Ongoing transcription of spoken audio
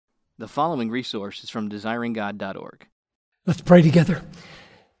The following resource is from desiringgod.org. Let's pray together.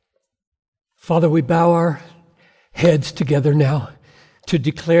 Father, we bow our heads together now to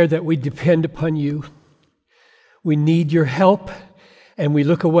declare that we depend upon you. We need your help, and we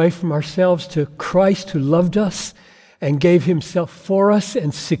look away from ourselves to Christ who loved us and gave himself for us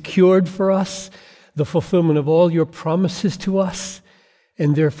and secured for us the fulfillment of all your promises to us.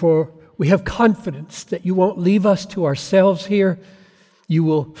 And therefore, we have confidence that you won't leave us to ourselves here. You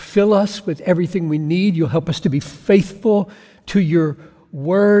will fill us with everything we need. You'll help us to be faithful to your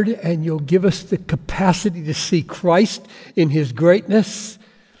word, and you'll give us the capacity to see Christ in his greatness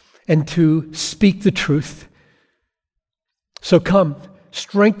and to speak the truth. So come,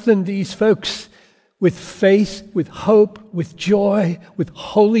 strengthen these folks with faith, with hope, with joy, with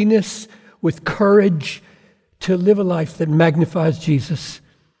holiness, with courage to live a life that magnifies Jesus.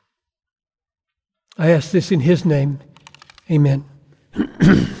 I ask this in his name. Amen.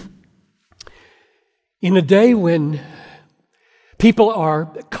 In a day when people are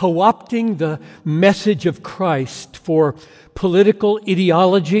co-opting the message of Christ for political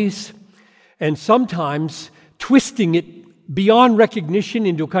ideologies and sometimes twisting it beyond recognition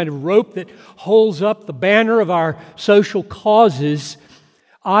into a kind of rope that holds up the banner of our social causes,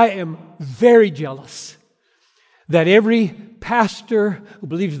 I am very jealous that every pastor who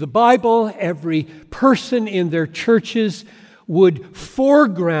believes the Bible, every person in their churches would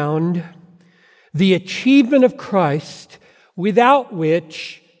foreground the achievement of Christ, without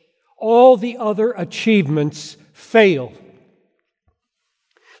which all the other achievements fail.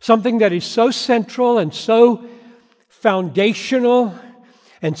 Something that is so central and so foundational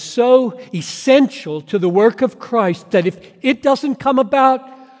and so essential to the work of Christ that if it doesn't come about,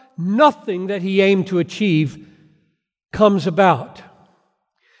 nothing that he aimed to achieve comes about.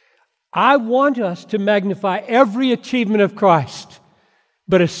 I want us to magnify every achievement of Christ,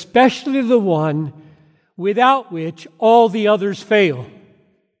 but especially the one without which all the others fail.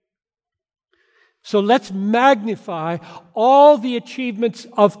 So let's magnify all the achievements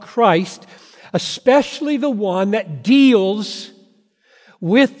of Christ, especially the one that deals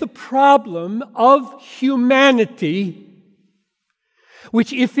with the problem of humanity,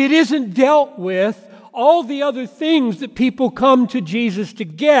 which, if it isn't dealt with, all the other things that people come to Jesus to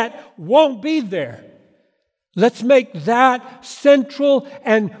get won't be there. Let's make that central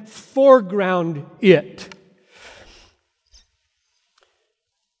and foreground it.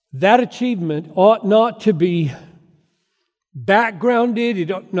 That achievement ought not to be backgrounded.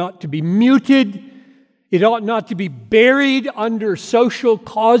 It ought not to be muted. It ought not to be buried under social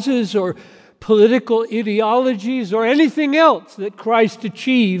causes or political ideologies or anything else that Christ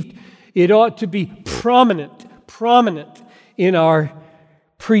achieved. It ought to be prominent in our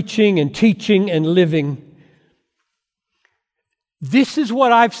preaching and teaching and living. This is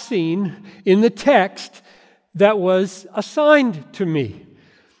what I've seen in the text that was assigned to me.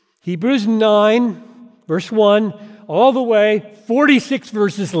 Hebrews 9, verse 1, all the way 46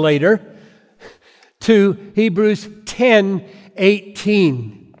 verses later to Hebrews 10,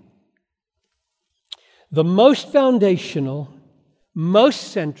 18. The most foundational,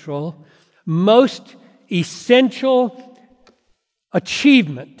 most central, most essential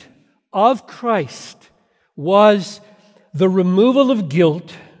achievement of Christ was the removal of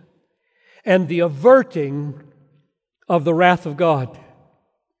guilt and the averting of the wrath of God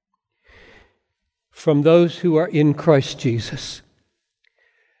from those who are in Christ Jesus.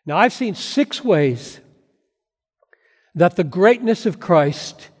 Now, I've seen 6 ways that the greatness of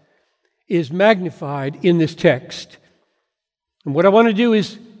Christ is magnified in this text. And what I want to do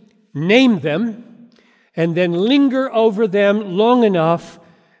is name them and then linger over them long enough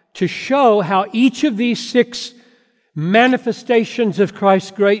to show how each of these 6 manifestations of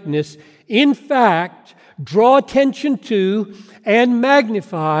Christ's greatness, in fact, draw attention to and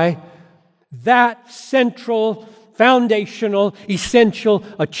magnify that central, foundational, essential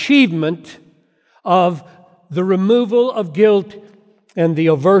achievement of the removal of guilt and the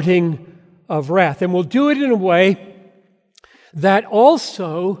averting of wrath. And we'll do it in a way that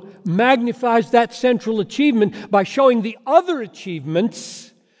also magnifies that central achievement by showing the other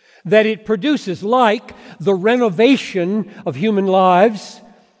achievements that it produces, like the renovation of human lives,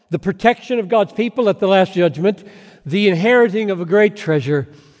 the protection of God's people at the Last Judgment, the inheriting of a great treasure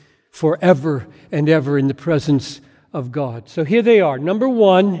forever and ever in the presence of God. So here they are. Number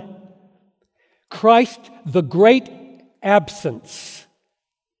 1, Christ, the great absence,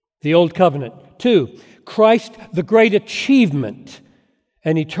 the Old Covenant. 2, Christ, the great achievement,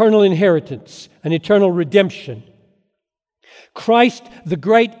 an eternal inheritance, an eternal redemption. Christ, the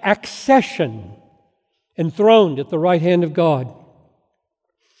great accession, enthroned at the right hand of God.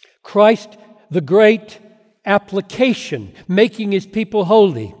 Christ, the great application, making his people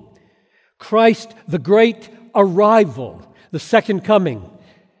holy. Christ, the great arrival, the second coming.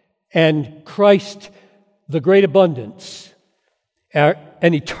 And Christ, the great abundance,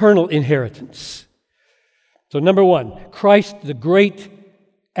 an eternal inheritance. So number one, Christ, the great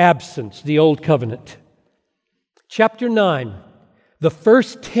absence, the old covenant. Chapter 9, the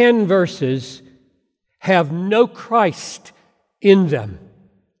first 10 verses have no Christ in them.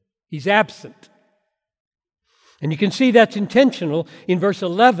 He's absent. And you can see that's intentional in verse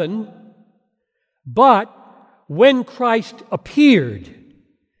 11. But when Christ appeared,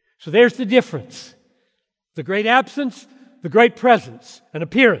 so there's the difference. The great absence, the great presence, an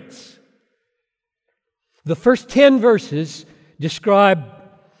appearance. The first 10 verses describe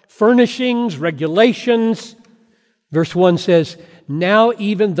furnishings, regulations. Verse 1 says, now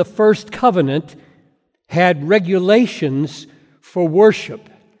even the first covenant had regulations for worship.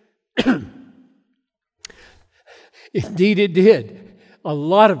 Indeed it did. A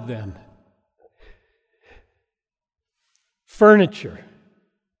lot of them. Furniture,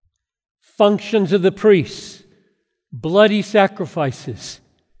 functions of the priests, bloody sacrifices.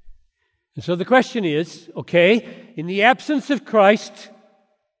 And so the question is, okay, in the absence of Christ,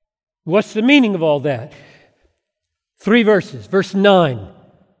 what's the meaning of all that? 3 verses. Verse 9.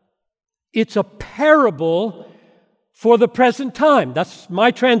 It's a parable for the present time. That's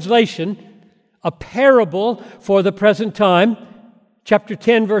my translation. A parable for the present time. Chapter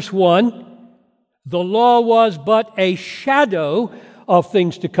 10, verse 1. The law was but a shadow of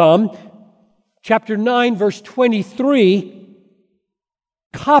things to come. Chapter 9, verse 23,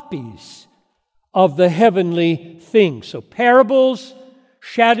 copies of the heavenly things. So parables,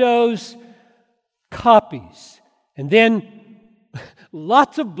 shadows, copies. And then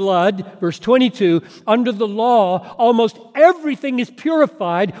lots of blood, verse 22, under the law, almost everything is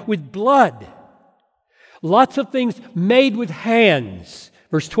purified with blood. Lots of things made with hands,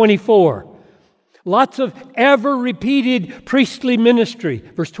 verse 24. Lots of ever-repeated priestly ministry,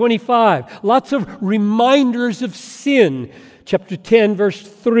 verse 25. Lots of reminders of sin, chapter 10, verse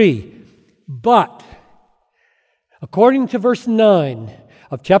 3. But, according to verse 9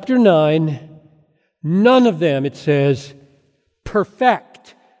 of chapter 9, none of them, it says,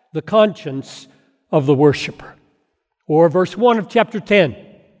 perfect the conscience of the worshiper. Or verse 1 of chapter 10.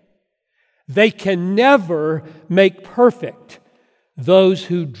 They can never make perfect those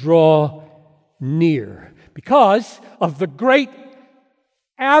who draw near because of the great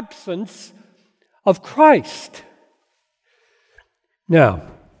absence of Christ. Now,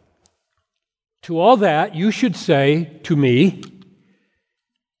 to all that, you should say to me,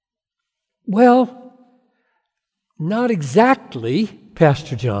 well, not exactly,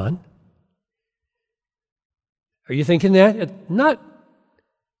 Pastor John. Are you thinking that?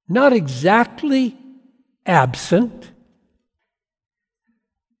 Not exactly absent.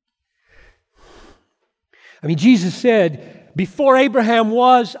 I mean, Jesus said, before Abraham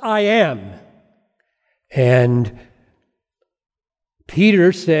was, I am. And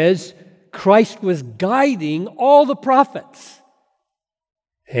Peter says, Christ was guiding all the prophets.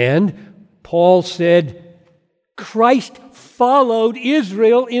 And Paul said, Christ followed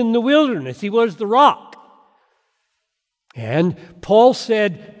Israel in the wilderness. He was the rock. And Paul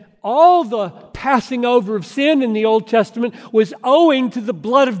said, all the passing over of sin in the Old Testament was owing to the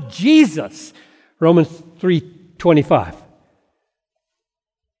blood of Jesus. Romans 3:25.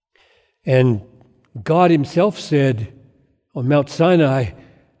 And God himself said on Mount Sinai,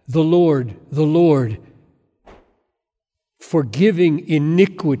 the Lord, forgiving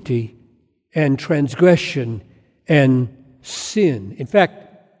iniquity and transgression and sin. In fact,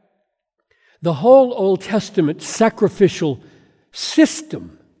 the whole Old Testament sacrificial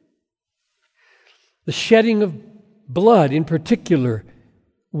system, the shedding of blood in particular,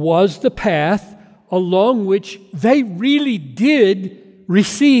 was the path along which they really did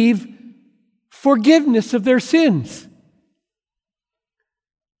receive forgiveness of their sins.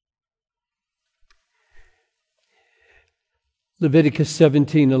 Leviticus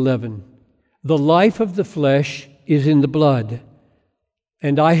 17:11. The life of the flesh is in the blood,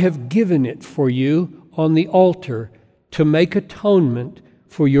 and I have given it for you on the altar to make atonement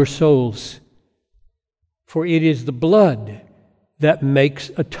for your souls. For it is the blood that makes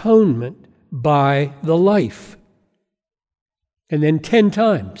atonement by the life. And then 10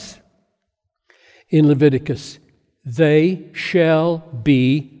 times in Leviticus, they shall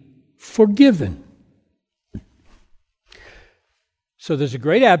be forgiven. So there's a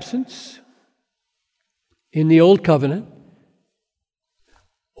great absence in the Old Covenant,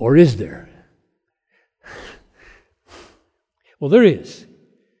 or is there? Well, there is.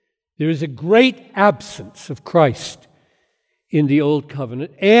 There is a great absence of Christ in the Old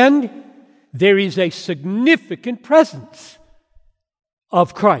Covenant, and there is a significant presence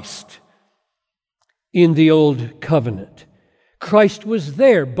of Christ in the Old Covenant. Christ was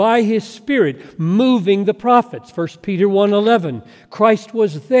there by His Spirit moving the prophets, 1 Peter 1:11. Christ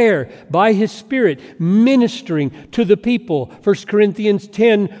was there by His Spirit ministering to the people, 1 Corinthians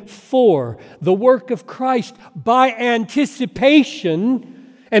 10:4. The work of Christ by anticipation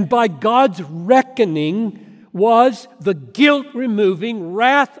and by God's reckoning was the guilt-removing,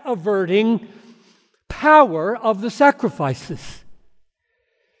 wrath-averting power of the sacrifices.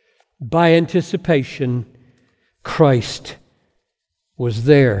 By anticipation, Christ was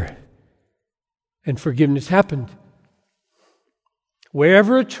there, and forgiveness happened.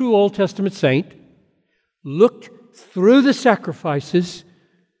 Wherever a true Old Testament saint looked through the sacrifices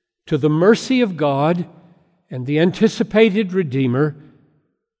to the mercy of God and the anticipated Redeemer,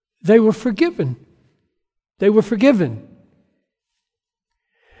 they were forgiven. They were forgiven.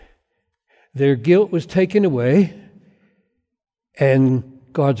 Their guilt was taken away, and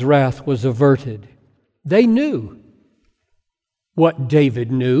God's wrath was averted. They knew what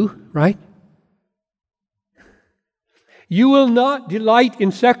David knew, right? You will not delight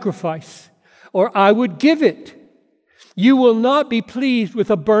in sacrifice, or I would give it. You will not be pleased with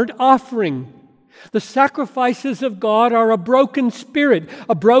a burnt offering. The sacrifices of God are a broken spirit,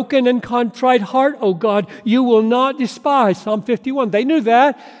 a broken and contrite heart, O God, you will not despise. Psalm 51. They knew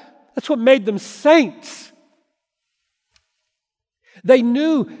that. That's what made them saints. They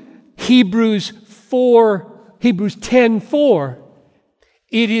knew Hebrews 10:4.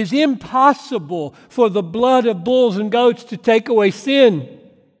 It is impossible for the blood of bulls and goats to take away sin.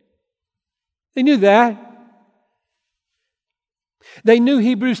 They knew that. They knew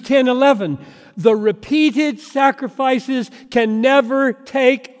Hebrews 10:11. The repeated sacrifices can never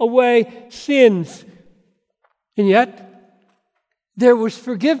take away sins. And yet, there was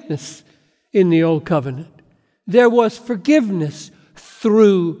forgiveness in the Old Covenant. There was forgiveness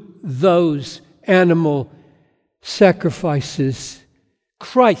through those animal sacrifices.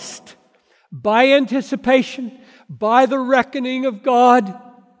 Christ, by anticipation, by the reckoning of God,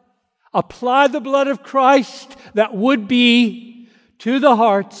 applied the blood of Christ that would be to the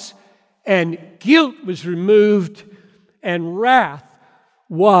hearts, and guilt was removed, and wrath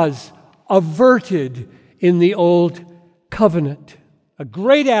was averted in the Old Covenant. A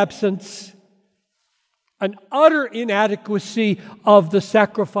great absence, an utter inadequacy of the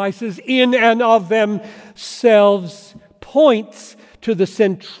sacrifices in and of themselves points to the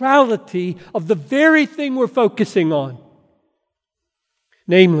centrality of the very thing we're focusing on.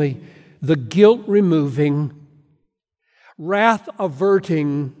 Namely, the guilt-removing,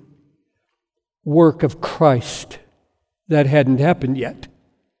 wrath-averting work of Christ that hadn't happened yet.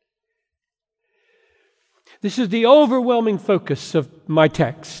 This is the overwhelming focus of my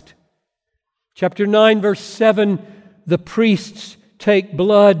text. Chapter 9, verse 7, the priests take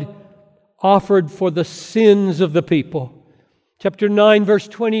blood offered for the sins of the people. Chapter 9, verse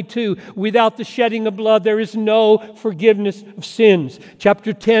 22, without the shedding of blood, there is no forgiveness of sins.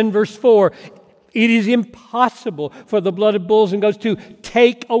 Chapter 10, verse 4, it is impossible for the blood of bulls and goats to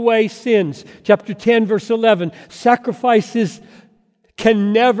take away sins. Chapter 10, verse 11, sacrifices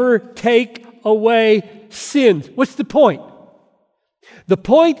can never take away sins. What's the point? The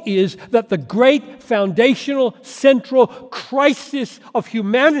point is that the great foundational central crisis of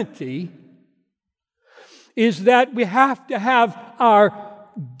humanity is that we have to have our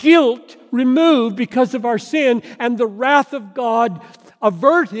guilt removed because of our sin and the wrath of God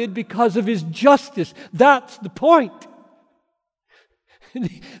averted because of His justice. That's the point.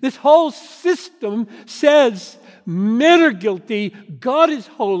 This whole system says men are guilty, God is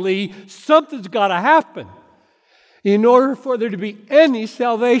holy, something's got to happen in order for there to be any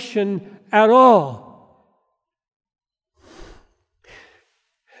salvation at all.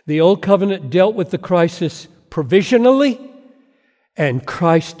 The Old Covenant dealt with the crisis provisionally, and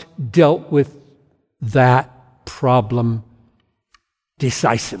Christ dealt with that problem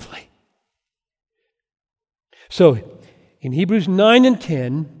decisively. So, in Hebrews 9 and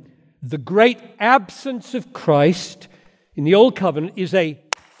 10, the great absence of Christ in the Old Covenant is a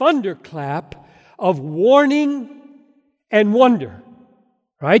thunderclap of warning and wonder,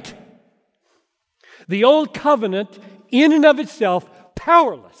 right? The Old Covenant, in and of itself,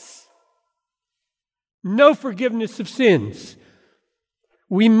 powerless. No forgiveness of sins.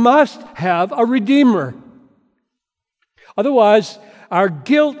 We must have a Redeemer. Otherwise, our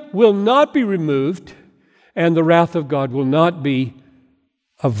guilt will not be removed and the wrath of God will not be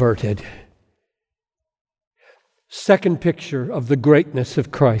averted. Second picture of the greatness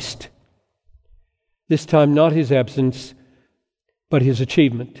of Christ. This time not his absence, but his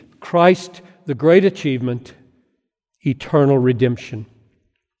achievement. Christ, the great achievement, eternal redemption.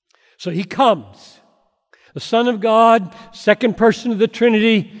 So he comes. The Son of God, second person of the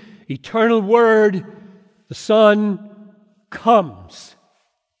Trinity, eternal Word, the Son comes.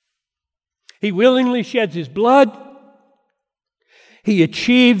 He willingly sheds his blood. He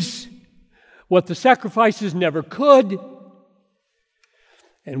achieves what the sacrifices never could.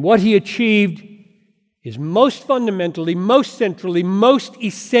 And what he achieved is most fundamentally, most centrally, most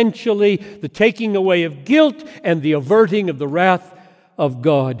essentially the taking away of guilt and the averting of the wrath of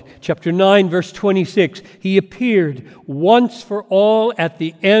God. Chapter 9, verse 26, he appeared once for all at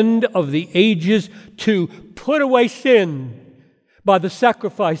the end of the ages to put away sin by the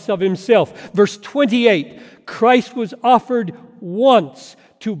sacrifice of himself. Verse 28, Christ was offered once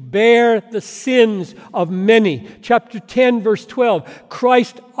to bear the sins of many. Chapter 10, verse 12,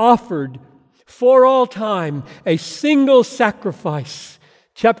 Christ offered for all time a single sacrifice.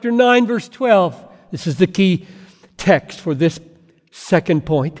 Chapter 9, verse 12, this is the key text for this second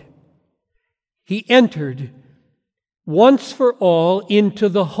point. He entered once for all into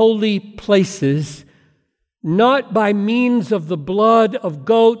the holy places, not by means of the blood of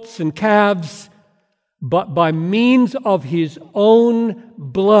goats and calves, but by means of his own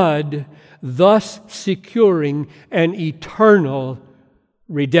blood, thus securing an eternal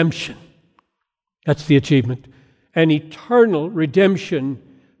redemption. That's the achievement. An eternal redemption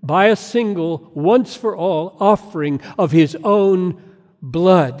by a single, once for all offering of his own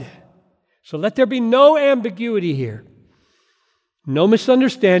blood. So let there be no ambiguity here. No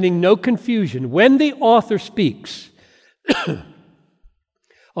misunderstanding, no confusion. When the author speaks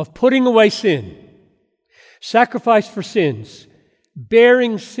of putting away sin, sacrifice for sins,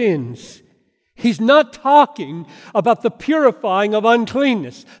 bearing sins, he's not talking about the purifying of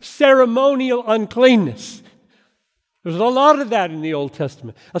uncleanness, ceremonial uncleanness. There's a lot of that in the Old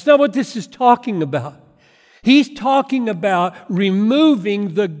Testament. That's not what this is talking about. He's talking about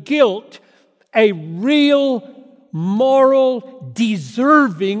removing the guilt, a real moral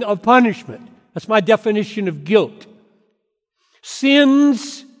deserving of punishment. That's my definition of guilt.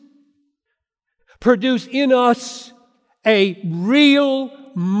 Sins produce in us a real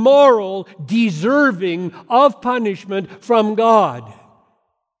moral deserving of punishment from God.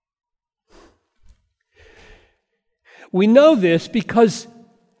 We know this because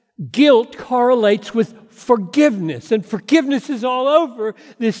guilt correlates with forgiveness, and forgiveness is all over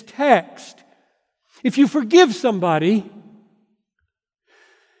this text. If you forgive somebody,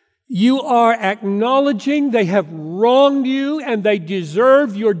 you are acknowledging they have wronged you and they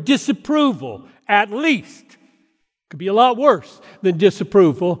deserve your disapproval, at least. It could be a lot worse than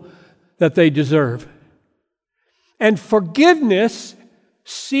disapproval that they deserve. And forgiveness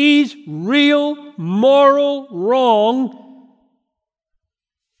sees real moral wrong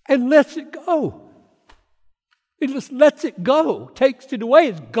and lets it go. It just lets it go, takes it away,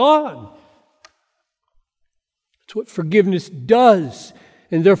 it's gone. That's what forgiveness does.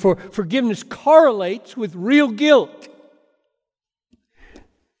 And therefore, forgiveness correlates with real guilt.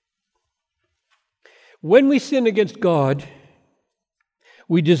 When we sin against God,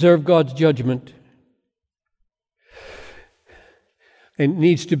 we deserve God's judgment. And it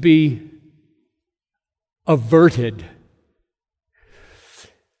needs to be averted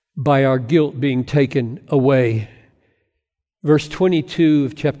by our guilt being taken away. Verse 22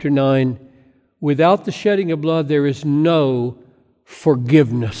 of chapter 9, without the shedding of blood, there is no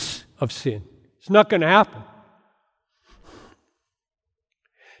forgiveness of sin. It's not going to happen.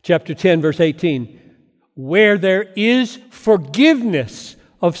 Chapter 10, verse 18, where there is forgiveness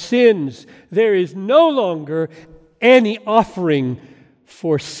of sins, there is no longer any offering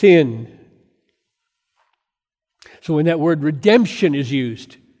for sin. So when that word redemption is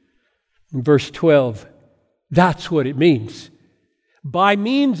used in verse 12, that's what it means. By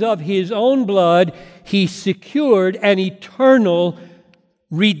means of his own blood, he secured an eternal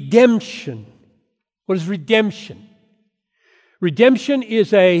redemption. What is redemption? Redemption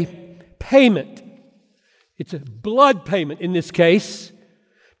is a payment. It's a blood payment in this case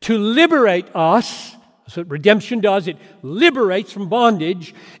to liberate us. That's what redemption does. It liberates from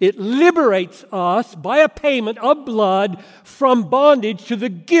bondage. It liberates us by a payment of blood from bondage to the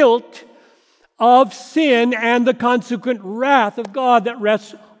guilt of sin and the consequent wrath of God that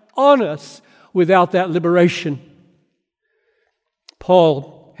rests on us without that liberation.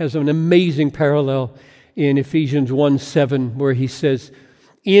 Paul has an amazing parallel in Ephesians 1:7 where he says,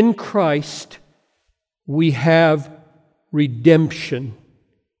 in Christ we have redemption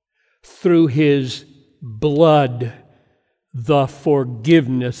through his blood the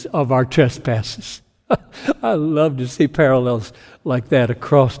forgiveness of our trespasses. I love to see parallels like that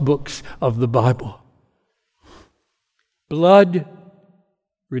across books of the Bible. Blood,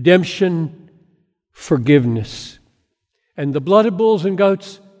 redemption, forgiveness. And the blood of bulls and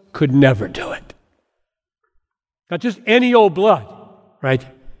goats could never do it. Not just any old blood, right?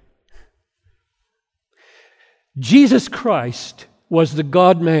 Jesus Christ was the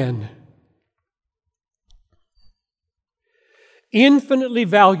God-man, infinitely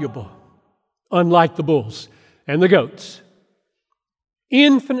valuable, unlike the bulls and the goats.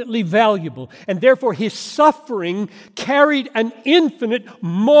 Infinitely valuable, and therefore his suffering carried an infinite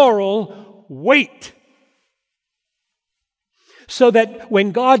moral weight. So that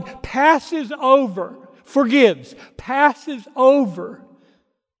when God forgives, passes over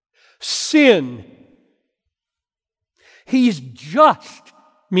sin, he's just,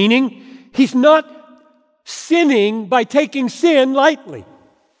 meaning he's not sinning by taking sin lightly.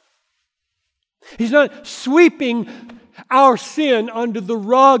 He's not sweeping our sin under the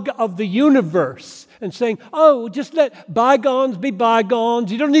rug of the universe and saying, oh, just let bygones be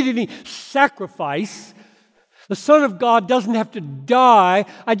bygones. You don't need any sacrifice. The Son of God doesn't have to die.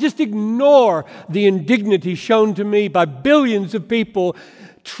 I just ignore the indignity shown to me by billions of people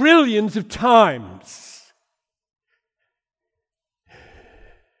trillions of times.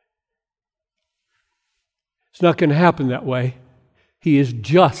 It's not going to happen that way. He is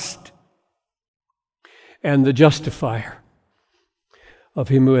just and the justifier of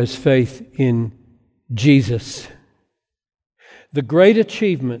him who has faith in Jesus. The great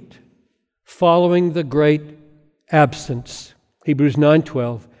achievement following the great absence, Hebrews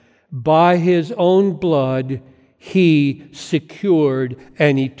 9:12, by his own blood he secured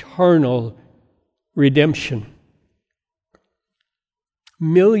an eternal redemption.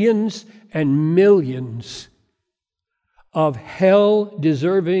 Millions and millions of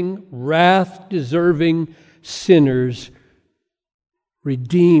hell-deserving, wrath-deserving sinners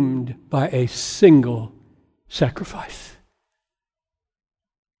redeemed by a single sacrifice.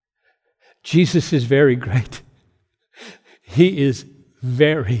 Jesus is very great. He is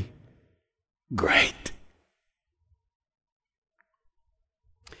very great.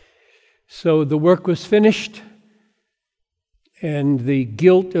 So the work was finished, and the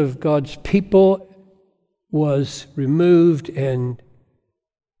guilt of God's people was removed, and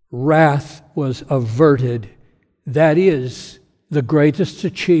wrath was averted. That is the greatest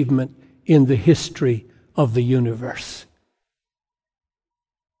achievement in the history of the universe.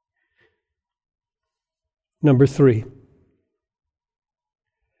 Number 3.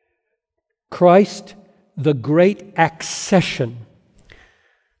 Christ, the great accession,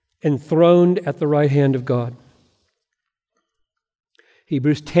 enthroned at the right hand of God.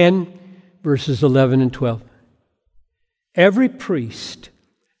 Hebrews 10, verses 11 and 12. Every priest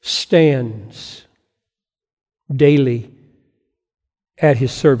stands daily at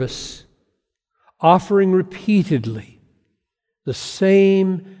his service, offering repeatedly the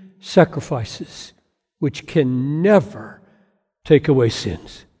same sacrifices which can never take away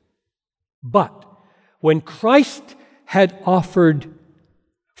sins. But when Christ had offered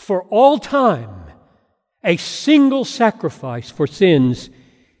for all time a single sacrifice for sins,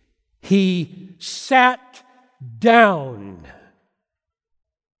 he sat down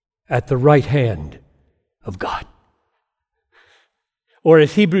at the right hand of God. Or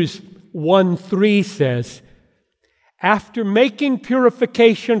as Hebrews 1:3 says, after making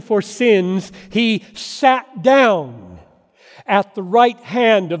purification for sins, he sat down at the right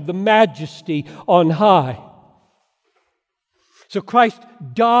hand of the Majesty on high. So Christ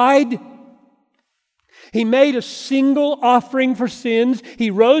died. He made a single offering for sins.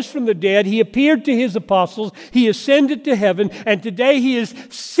 He rose from the dead. He appeared to his apostles. He ascended to heaven. And today he is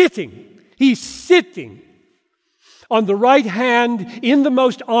sitting. He's sitting on the right hand in the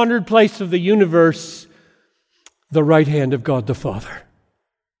most honored place of the universe, the right hand of God the Father.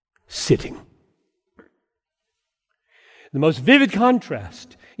 Sitting. The most vivid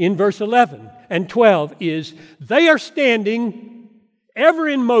contrast in verse 11 and 12 is they are standing, ever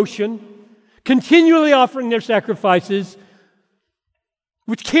in motion, continually offering their sacrifices,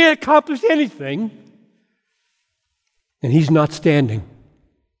 which can't accomplish anything, and he's not standing.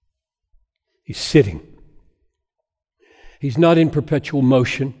 He's sitting. He's not in perpetual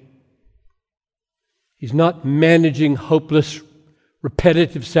motion. He's not managing hopeless,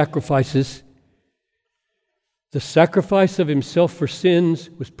 repetitive sacrifices. The sacrifice of himself for sins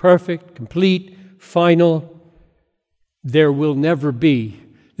was perfect, complete, final. There will never be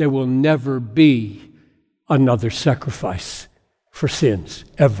another sacrifice for sins,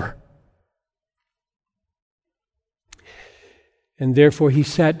 ever. And therefore he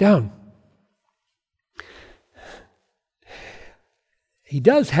sat down. He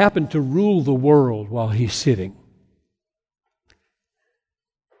does happen to rule the world while he's sitting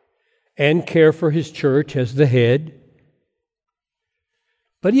and care for his church as the head.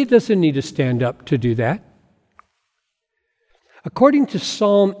 But he doesn't need to stand up to do that. According to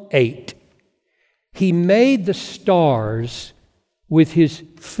Psalm 8, he made the stars with his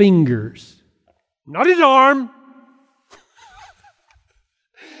fingers, not his arm.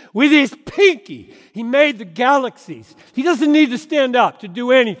 With his pinky, he made the galaxies. He doesn't need to stand up to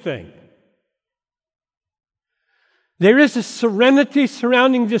do anything. There is a serenity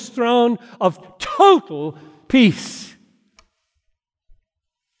surrounding this throne of total peace.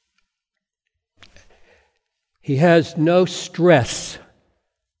 He has no stress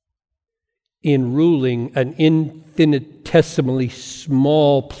in ruling an infinitesimally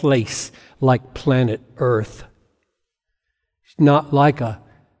small place like planet Earth. He's not like a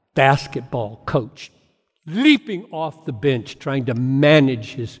basketball coach leaping off the bench trying to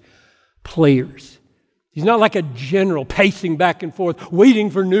manage his players. He's not like a general pacing back and forth waiting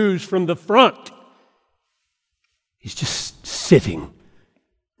for news from the front. He's just sitting,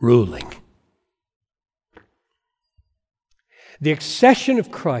 ruling. The accession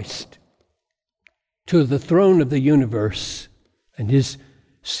of Christ to the throne of the universe and his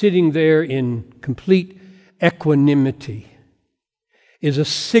sitting there in complete equanimity is a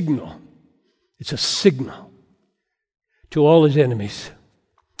signal. It's a signal to all his enemies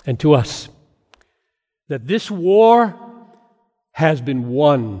and to us that this war has been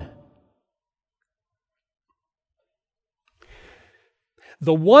won.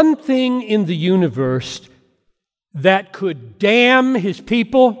 The one thing in the universe that could damn his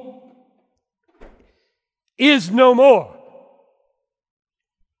people is no more.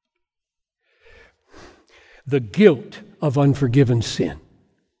 The guilt of unforgiven sin.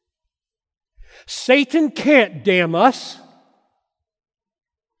 Satan can't damn us.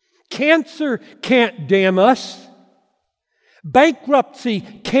 Cancer can't damn us. Bankruptcy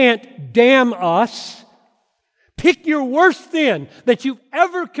can't damn us. Pick your worst sin that you've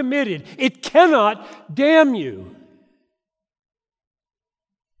ever committed. It cannot damn you.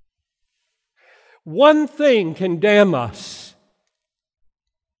 One thing can damn us: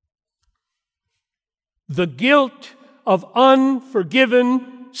 the guilt of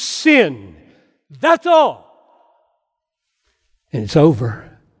unforgiven sin. That's all. And it's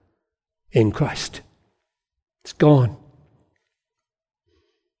over in Christ. It's gone.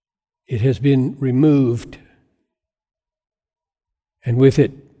 It has been removed. And with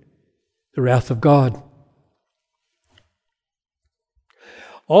it, the wrath of God.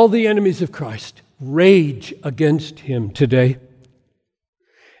 All the enemies of Christ rage against him today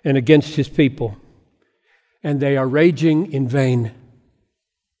and against his people. And they are raging in vain.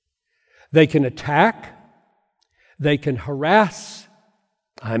 They can attack. They can harass.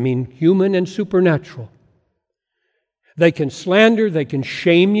 Human and supernatural. They can slander. They can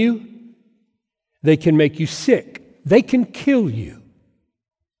shame you. They can make you sick. They can kill you.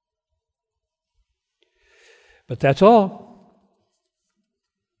 But that's all.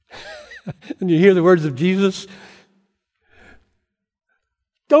 And you hear the words of Jesus.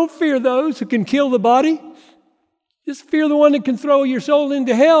 Don't fear those who can kill the body. Just fear the one that can throw your soul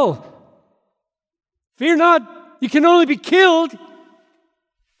into hell. Fear not, you can only be killed.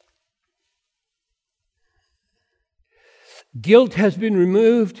 Guilt has been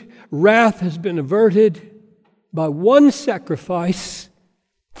removed. Wrath has been averted by one sacrifice.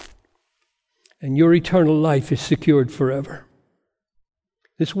 And your eternal life is secured forever.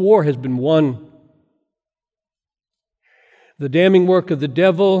 This war has been won. The damning work of the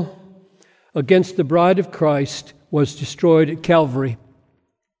devil against the bride of Christ was destroyed at Calvary.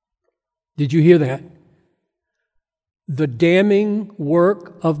 Did you hear that? The damning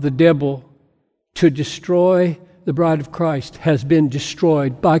work of the devil to destroy the bride of Christ has been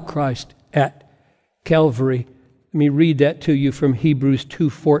destroyed by Christ at Calvary. Let me read that to you from Hebrews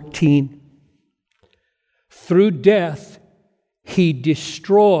 2:14. Through death, he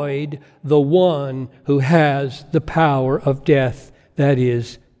destroyed the one who has the power of death, that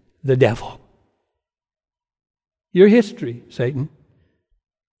is, the devil. Your history, Satan.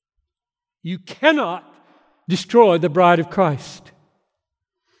 You cannot destroy the bride of Christ.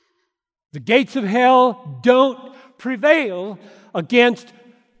 The gates of hell don't prevail against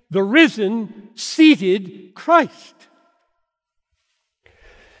the risen, seated Christ.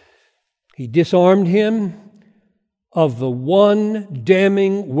 He disarmed him of the one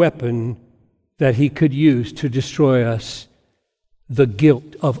damning weapon that he could use to destroy us, the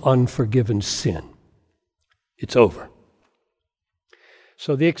guilt of unforgiven sin. It's over.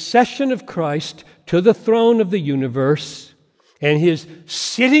 So the accession of Christ to the throne of the universe and His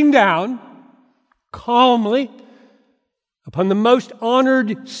sitting down calmly upon the most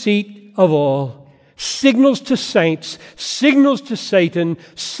honored seat of all signals to saints, signals to Satan,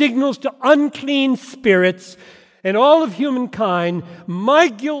 signals to unclean spirits, and all of humankind, my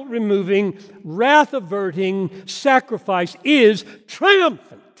guilt-removing, wrath-averting sacrifice is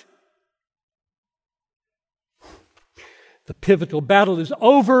triumphant. The pivotal battle is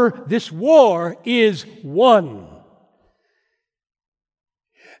over. This war is won.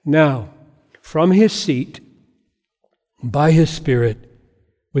 Now, from His seat, by His Spirit,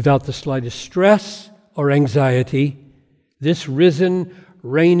 without the slightest stress or anxiety, this risen,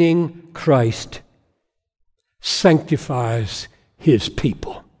 reigning Christ sanctifies His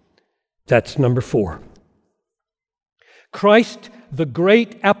people. That's number 4. Christ, the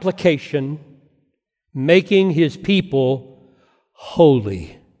great application, making His people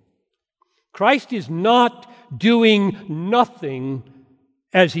holy. Christ is not doing nothing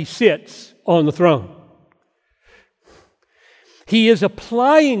as He sits on the throne. He is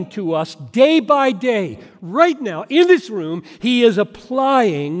applying to us day by day, right now, in this room, He is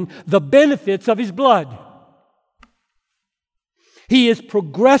applying the benefits of His blood. He is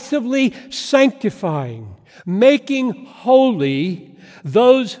progressively sanctifying, making holy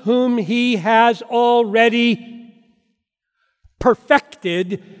those whom He has already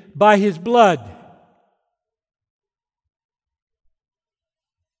perfected by His blood.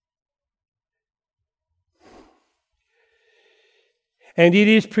 And it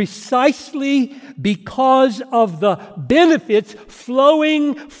is precisely because of the benefits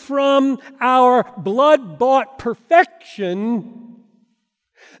flowing from our blood-bought perfection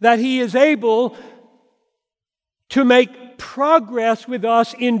that He is able to make progress with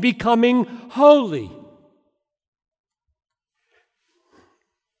us in becoming holy.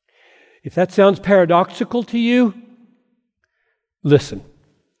 If that sounds paradoxical to you, listen.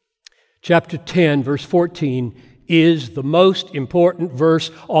 Chapter 10, verse 14 is the most important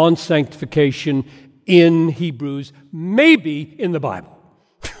verse on sanctification in Hebrews, maybe in the Bible.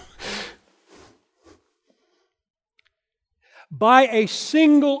 By a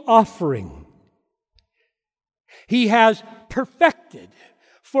single offering, He has perfected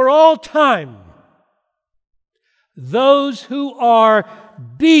for all time those who are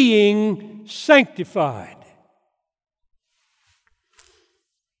being sanctified.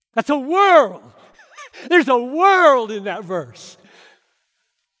 That's a world. There's a world in that verse.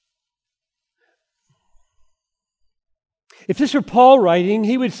 If this were Paul writing,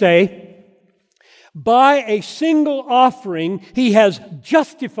 he would say, by a single offering, He has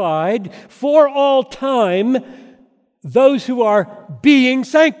justified for all time those who are being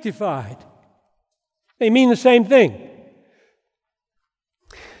sanctified. They mean the same thing.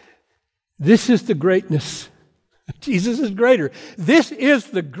 This is the greatness. Jesus is greater. This is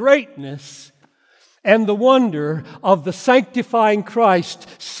the greatness and the wonder of the sanctifying Christ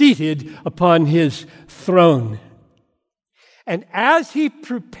seated upon His throne. And as He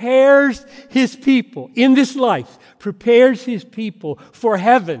prepares His people in this life, prepares His people for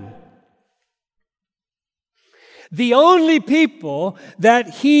heaven, the only people that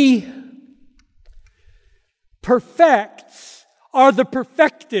He perfects are the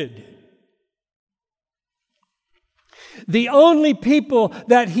perfected. The only people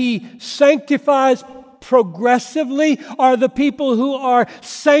that He sanctifies progressively are the people who are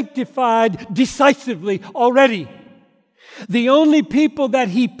sanctified decisively already. The only people that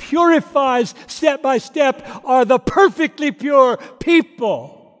He purifies step by step are the perfectly pure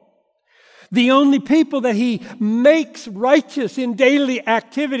people. The only people that He makes righteous in daily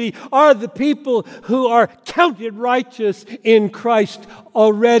activity are the people who are counted righteous in Christ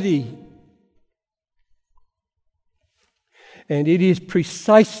already. And it is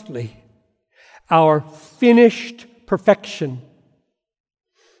precisely our finished perfection,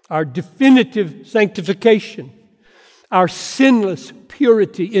 our definitive sanctification, our sinless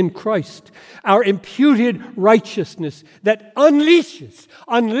purity in Christ, our imputed righteousness that unleashes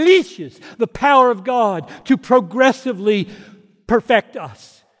the power of God to progressively perfect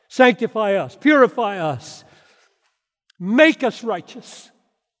us, sanctify us, purify us, make us righteous.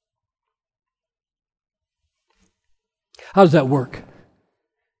 How does that work?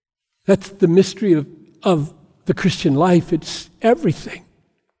 That's the mystery of the Christian life. It's everything.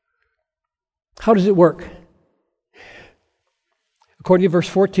 How does it work? According to verse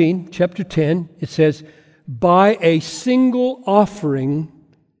 14, chapter 10, it says, by a single offering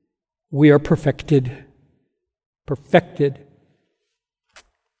we are perfected. Perfected.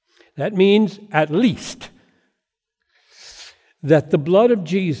 That means at least that the blood of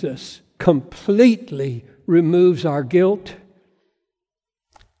Jesus completely removes our guilt,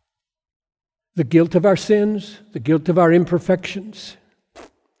 the guilt of our sins, the guilt of our imperfections.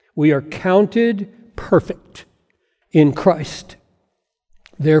 We are counted perfect in Christ.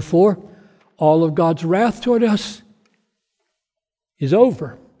 Therefore, all of God's wrath toward us is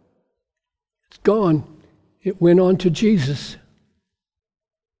over. It's gone. It went on to Jesus.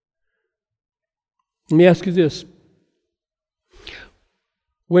 Let me ask you this.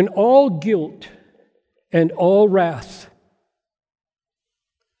 When all guilt and all wrath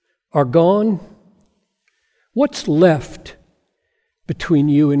are gone, what's left between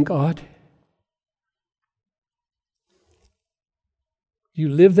you and God? You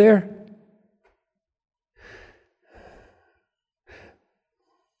live there?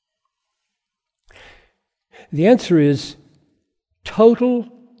 The answer is total,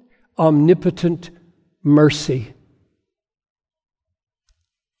 omnipotent mercy.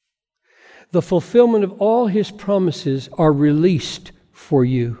 The fulfillment of all His promises are released for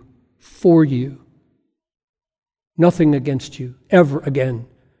you. Nothing against you, ever again,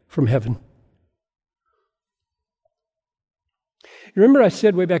 from heaven. Remember I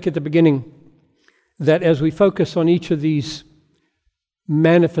said way back at the beginning that as we focus on each of these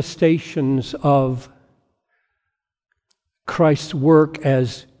manifestations of Christ's work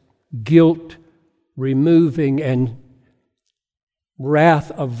as guilt removing and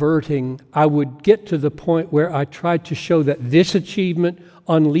wrath averting, I would get to the point where I tried to show that this achievement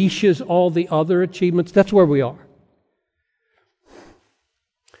unleashes all the other achievements. That's where we are.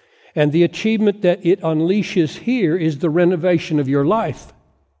 And the achievement that it unleashes here is the renovation of your life,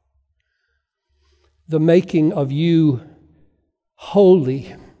 the making of you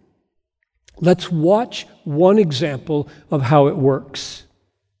holy. Let's watch one example of how it works.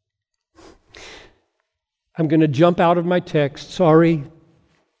 I'm going to jump out of my text, sorry.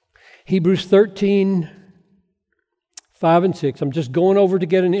 Hebrews 13, 5 and 6. I'm just going over to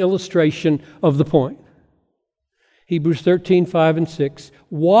get an illustration of the point. Hebrews 13, 5 and 6.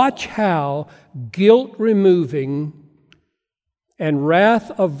 Watch how guilt-removing and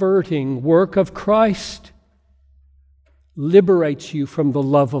wrath-averting work of Christ liberates you from the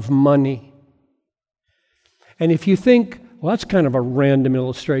love of money. And if you think, well, that's kind of a random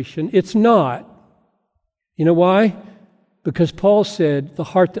illustration, it's not. You know why? Because Paul said the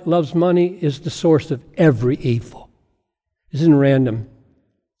heart that loves money is the source of every evil. It isn't random.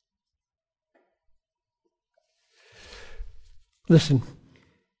 Listen,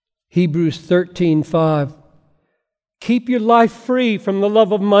 Hebrews 13:5. Keep your life free from the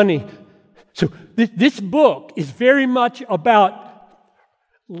love of money. So this book is very much about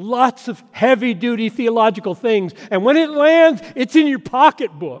lots of heavy-duty theological things. And when it lands, it's in your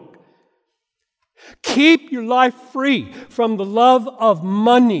pocketbook. Keep your life free from the love of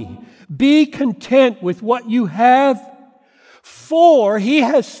money. Be content with what you have, for He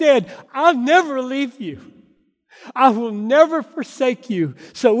has said, I'll never leave you. I will never forsake you.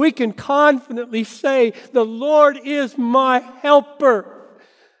 So we can confidently say, the Lord is my helper.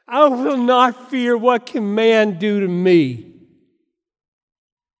 I will not fear what can man do to me.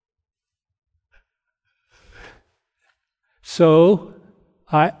 So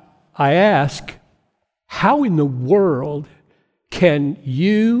I ask, how in the world can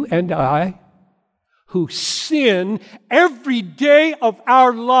you and I, who sin every day of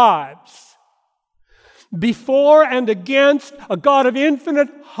our lives before and against a God of infinite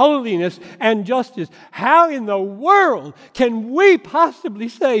holiness and justice, how in the world can we possibly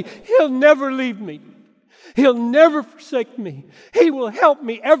say, He'll never leave me, He'll never forsake me, He will help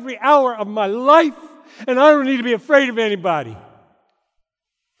me every hour of my life, and I don't need to be afraid of anybody?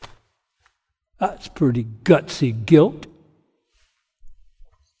 That's pretty gutsy guilt.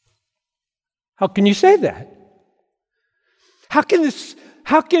 How can you say that? How can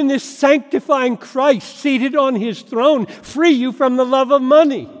this sanctifying Christ seated on His throne free you from the love of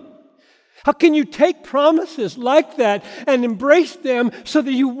money? How can you take promises like that and embrace them so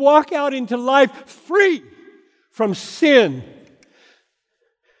that you walk out into life free from sin,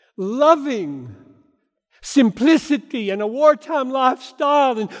 loving simplicity and a wartime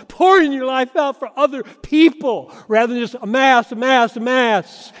lifestyle, and pouring your life out for other people rather than just amass,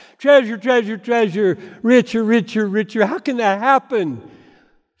 treasure, richer. How can that happen,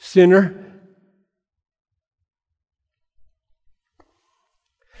 sinner?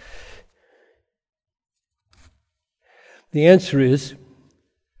 The answer is,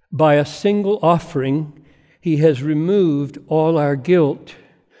 by a single offering, He has removed all our guilt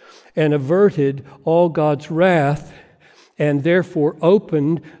and averted all God's wrath, and therefore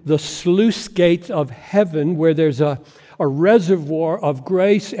opened the sluice gates of heaven, where there's a a reservoir of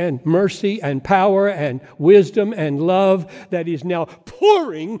grace and mercy and power and wisdom and love that is now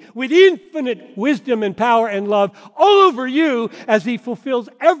pouring with infinite wisdom and power and love all over you as He fulfills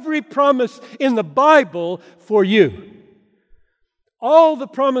every promise in the Bible for you. All the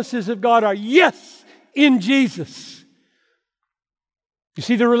promises of God are yes in Jesus. You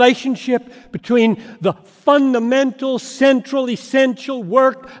see the relationship between the fundamental, central, essential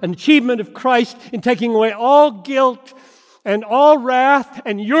work and achievement of Christ in taking away all guilt and all wrath,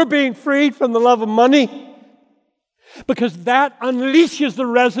 and you're being freed from the love of money? Because that unleashes the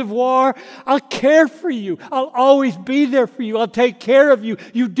reservoir. I'll care for you. I'll always be there for you. I'll take care of you.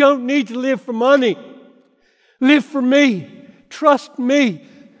 You don't need to live for money. Live for me. Trust me.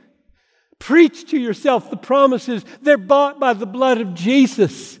 Preach to yourself the promises. They're bought by the blood of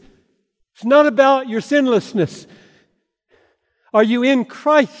Jesus. It's not about your sinlessness. Are you in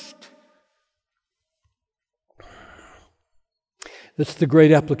Christ? That's the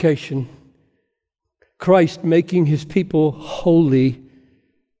great application. Christ making His people holy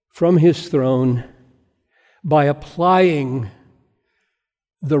from His throne by applying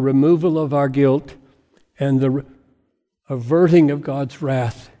the removal of our guilt and the averting of God's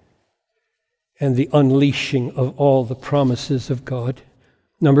wrath and the unleashing of all the promises of God.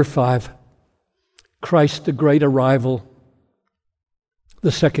 Number 5, Christ the great arrival,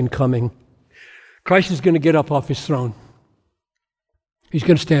 the second coming. Christ is going to get up off His throne. He's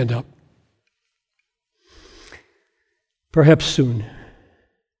going to stand up. Perhaps soon.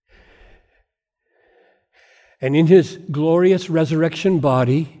 And in His glorious resurrection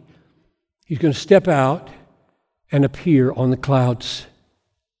body, He's going to step out and appear on the clouds.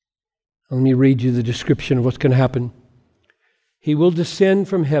 Let me read you the description of what's going to happen. He will descend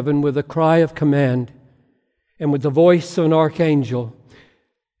from heaven with a cry of command, and with the voice of an archangel,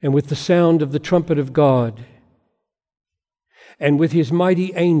 and with the sound of the trumpet of God, and with His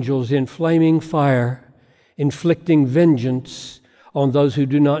mighty angels in flaming fire, inflicting vengeance on those who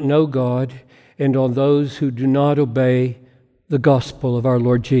do not know God and on those who do not obey the gospel of our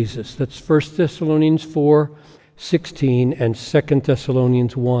Lord Jesus. That's 1 Thessalonians 4:16 and 2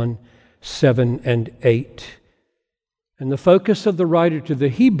 Thessalonians 1:7 and 8. And the focus of the writer to the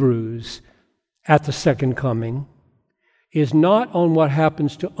Hebrews at the second coming is not on what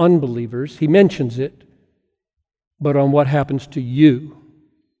happens to unbelievers, he mentions it, but on what happens to you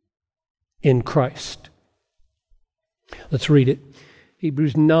in Christ. Let's read it.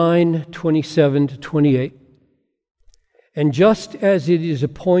 Hebrews 9:27-28. And just as it is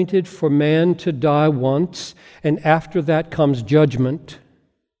appointed for man to die once, and after that comes judgment,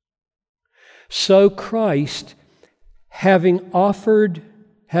 so Christ, having been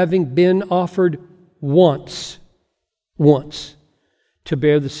offered once to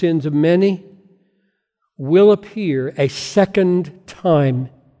bear the sins of many, will appear a second time,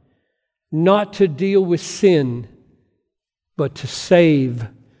 not to deal with sin, but to save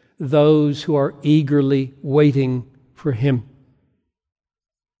those who are eagerly waiting for Him.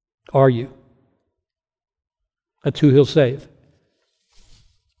 Are you? That's who He'll save.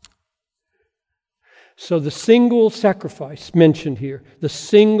 So the single sacrifice mentioned here, the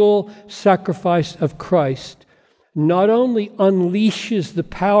single sacrifice of Christ, not only unleashes the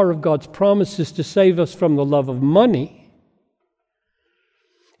power of God's promises to save us from the love of money,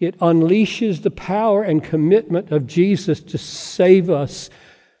 it unleashes the power and commitment of Jesus to save us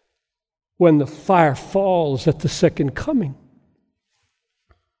when the fire falls at the second coming.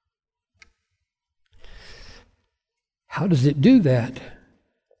 How does it do that?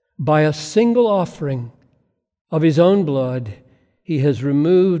 By a single offering of His own blood, He has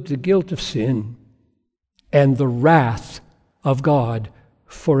removed the guilt of sin and the wrath of God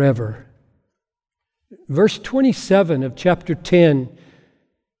forever. Verse 27 of chapter 10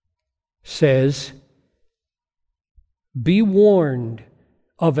 says, "Be warned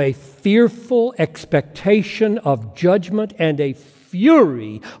of a fearful expectation of judgment and a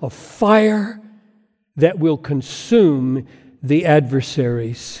fury of fire that will consume the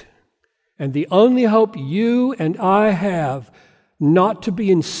adversaries." And the only hope you and I have not to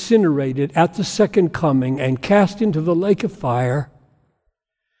be incinerated at the second coming and cast into the lake of fire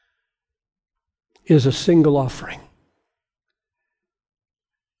is a single offering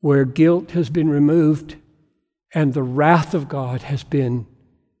where guilt has been removed and the wrath of God has been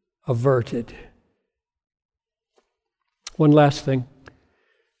averted. One last thing.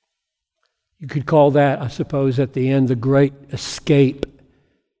 You could call that, I suppose, at the end, the great escape.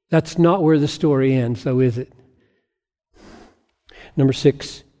 That's not where the story ends, though, is it? Number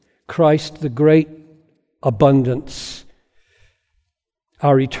 6, Christ, the great abundance,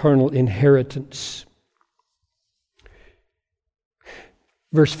 our eternal inheritance.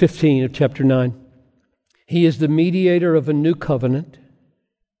 Verse 15 of chapter 9. He is the mediator of a new covenant,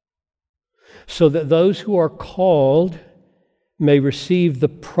 so that those who are called may receive the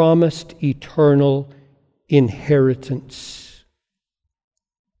promised eternal inheritance.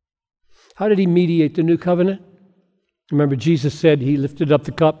 How did he mediate the new covenant? Remember, Jesus said, he lifted up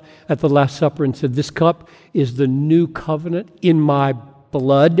the cup at the Last Supper and said, "This cup is the new covenant in my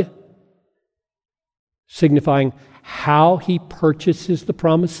blood," signifying how he purchases the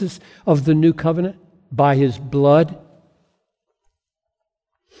promises of the new covenant by his blood.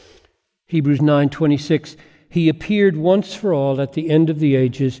 Hebrews 9:26, he appeared once for all at the end of the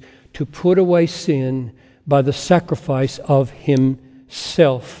ages to put away sin by the sacrifice of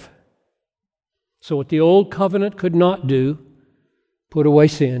himself. So what the old covenant could not do, put away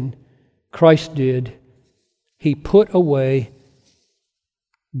sin, Christ did. He put away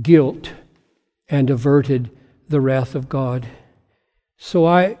guilt and averted the wrath of God. So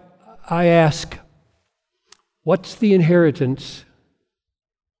I ask, what's the inheritance?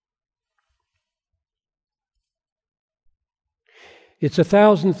 It's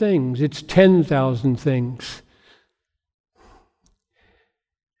 1,000 things. It's 10,000 things.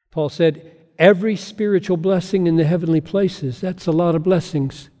 Paul said, every spiritual blessing in the heavenly places. That's a lot of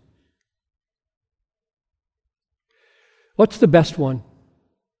blessings. What's the best one?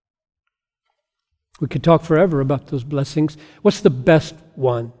 We could talk forever about those blessings. What's the best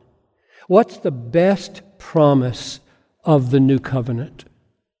one? What's the best promise of the new covenant?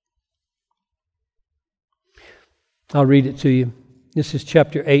 I'll read it to you. This is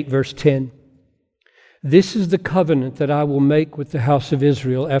chapter 8, verse 10. This is the covenant that I will make with the house of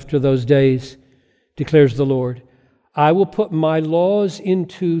Israel after those days, declares the Lord. I will put my laws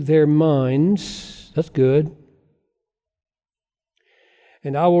into their minds. That's good.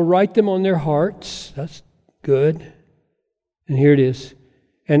 And I will write them on their hearts. That's good. And here it is.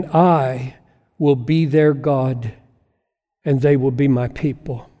 And I will be their God, and they will be my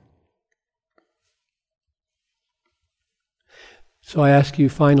people. So I ask you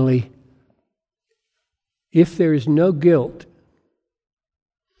finally, if there is no guilt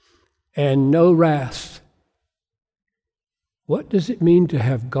and no wrath, what does it mean to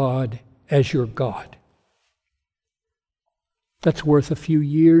have God as your God? That's worth a few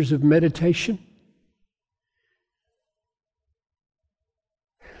years of meditation.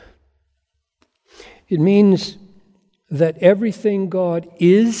 It means that everything God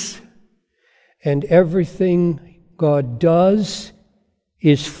is and everything God does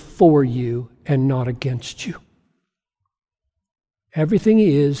is for you and not against you. Everything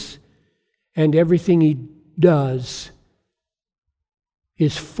He is and everything He does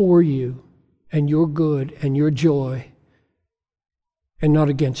is for you and your good and your joy and not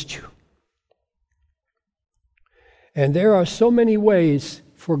against you. And there are so many ways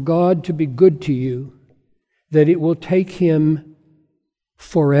for God to be good to you that it will take Him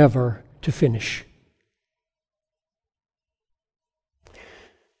forever to finish.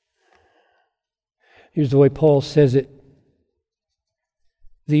 Here's the way Paul says it.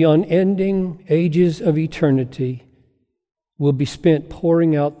 The unending ages of eternity will be spent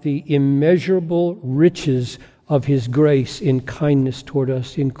pouring out the immeasurable riches of His grace in kindness toward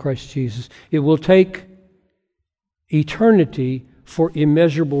us in Christ Jesus. It will take eternity for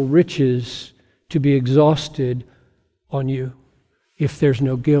immeasurable riches to be exhausted on you if there's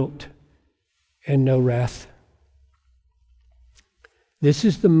no guilt and no wrath. This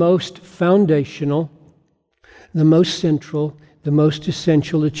is the most foundational, the most central, the most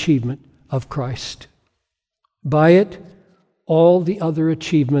essential achievement of Christ. By it, all the other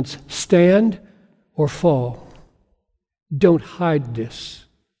achievements stand or fall. Don't hide this.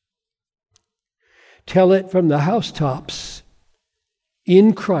 Tell it from the housetops.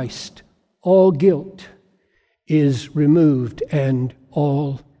 In Christ, all guilt is removed and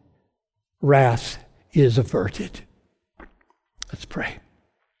all wrath is averted. Let's pray.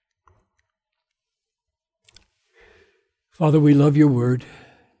 Father, we love your word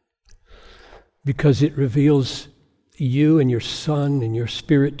because it reveals you and your Son and your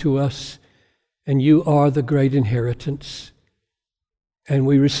Spirit to us, and you are the great inheritance, and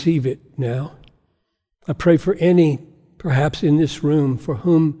we receive it now. I pray for any, perhaps in this room, for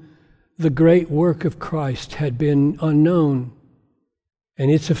whom the great work of Christ had been unknown and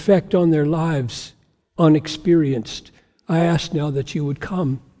its effect on their lives unexperienced. I ask now that you would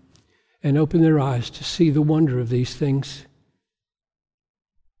come and open their eyes to see the wonder of these things.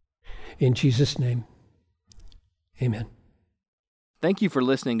 In Jesus' name, amen. Thank you for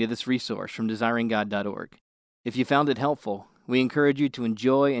listening to this resource from desiringgod.org. If you found it helpful, we encourage you to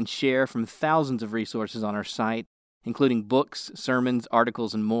enjoy and share from thousands of resources on our site including books, sermons,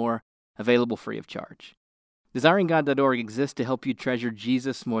 articles, and more, available free of charge. DesiringGod.org exists to help you treasure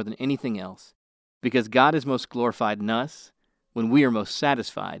Jesus more than anything else, because God is most glorified in us when we are most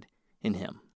satisfied in Him.